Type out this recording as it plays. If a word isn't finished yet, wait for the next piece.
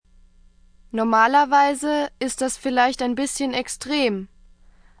Normalerweise ist das vielleicht ein bisschen extrem,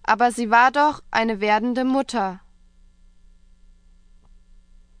 aber sie war doch eine werdende Mutter.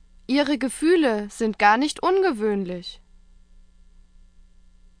 Ihre Gefühle sind gar nicht ungewöhnlich.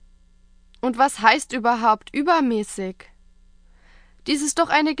 Und was heißt überhaupt übermäßig? Dies ist doch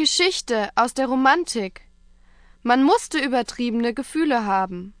eine Geschichte aus der Romantik. Man musste übertriebene Gefühle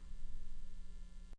haben.